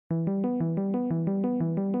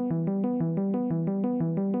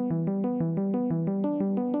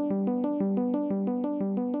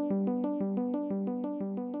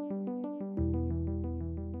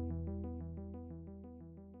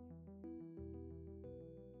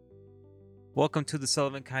Welcome to the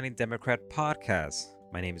Sullivan County Democrat Podcast.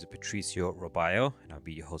 My name is Patricio Robayo, and I'll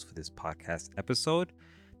be your host for this podcast episode.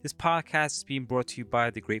 This podcast is being brought to you by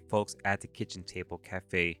the great folks at the Kitchen Table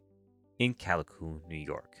Cafe in Callicoon, New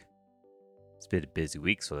York. It's been a busy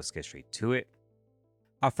week, so let's get straight to it.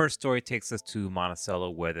 Our first story takes us to Monticello,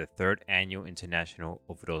 where the third annual International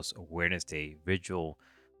Overdose Awareness Day, Vigil,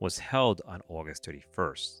 was held on August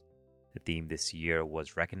 31st. The theme this year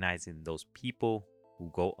was recognizing those people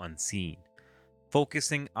who go unseen,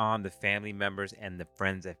 focusing on the family members and the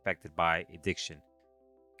friends affected by addiction.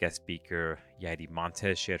 Guest speaker Yadi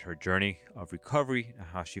Montez shared her journey of recovery and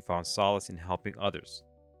how she found solace in helping others.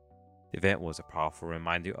 The event was a powerful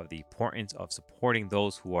reminder of the importance of supporting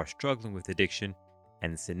those who are struggling with addiction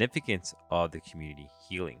and the significance of the community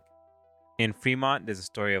healing. In Fremont, there's a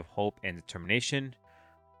story of hope and determination.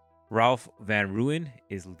 Ralph Van Ruin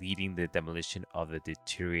is leading the demolition of the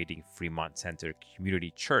deteriorating Fremont Center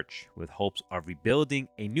Community Church with hopes of rebuilding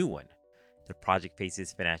a new one. The project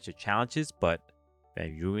faces financial challenges, but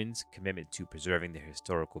Van Ruin's commitment to preserving the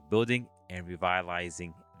historical building and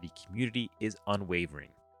revitalizing the community is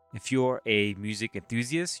unwavering. If you're a music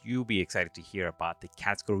enthusiast, you'll be excited to hear about the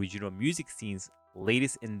Catskill regional music scene's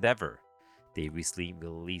latest endeavor. They recently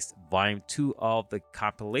released Volume 2 of the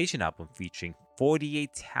compilation album featuring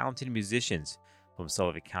 48 talented musicians from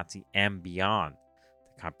Sullivan County and beyond.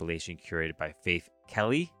 The compilation, curated by Faith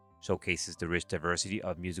Kelly, showcases the rich diversity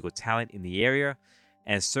of musical talent in the area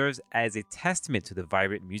and serves as a testament to the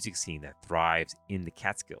vibrant music scene that thrives in the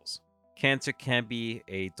Catskills. Cancer can be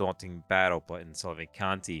a daunting battle, but in Sullivan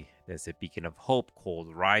County, there's a beacon of hope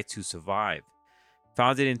called Ride2Survive.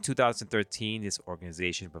 Founded in 2013, this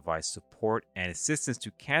organization provides support and assistance to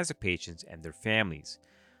cancer patients and their families,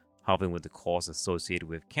 helping with the costs associated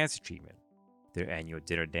with cancer treatment. Their annual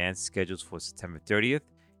dinner dance, scheduled for September 30th,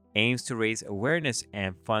 aims to raise awareness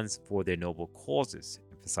and funds for their noble causes,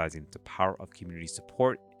 emphasizing the power of community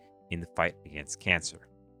support in the fight against cancer.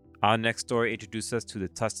 Our next story introduces us to the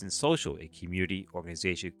Tusten Social, a community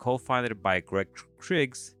organization co-founded by Greg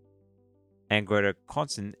Triggs and Greta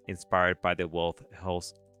Constant, inspired by the World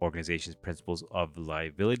Health Organization's principles of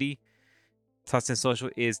liability. Tusten Social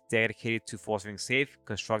is dedicated to fostering safe,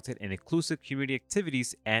 constructed, and inclusive community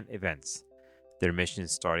activities and events. Their mission,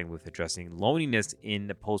 starting with addressing loneliness in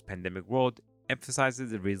the post-pandemic world,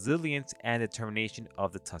 emphasizes the resilience and determination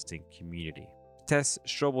of the Tusten community. Ted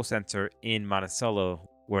Stroebele Center in Monticello,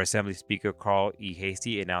 where Assembly Speaker Carl E.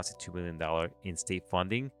 Hasty announced a $2 million in state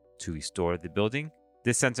funding to restore the building.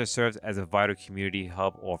 This center serves as a vital community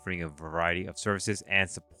hub, offering a variety of services and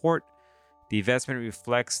support. The investment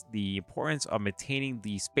reflects the importance of maintaining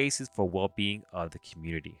the spaces for well-being of the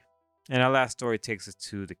community. And our last story takes us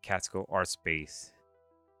to the Catskill Art Space,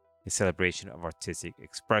 a celebration of artistic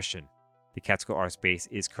expression. The Catskill Art Space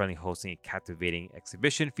is currently hosting a captivating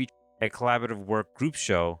exhibition featuring a collaborative work group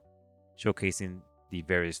show showcasing the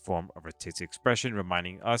various forms of artistic expression,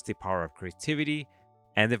 reminding us the power of creativity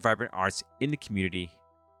and the vibrant arts in the community.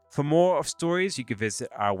 For more stories, you can visit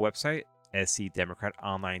our website,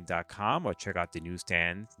 scdemocratonline.com, or check out the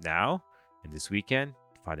newsstands now and this weekend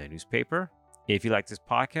to find a newspaper. If you like this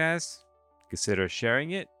podcast, consider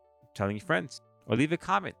sharing it, telling your friends, or leave a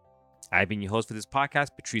comment. I've been your host for this podcast,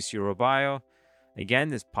 Patricio Robayo. Again,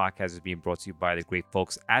 this podcast is being brought to you by the great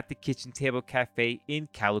folks at the Kitchen Table Cafe in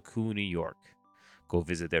Callicoon, New York. Go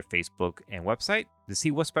visit their Facebook and website to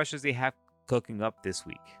see what specials they have cooking up this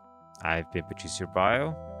week. I've been Patricio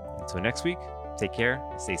Robayo. Until next week, take care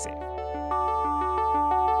and stay safe.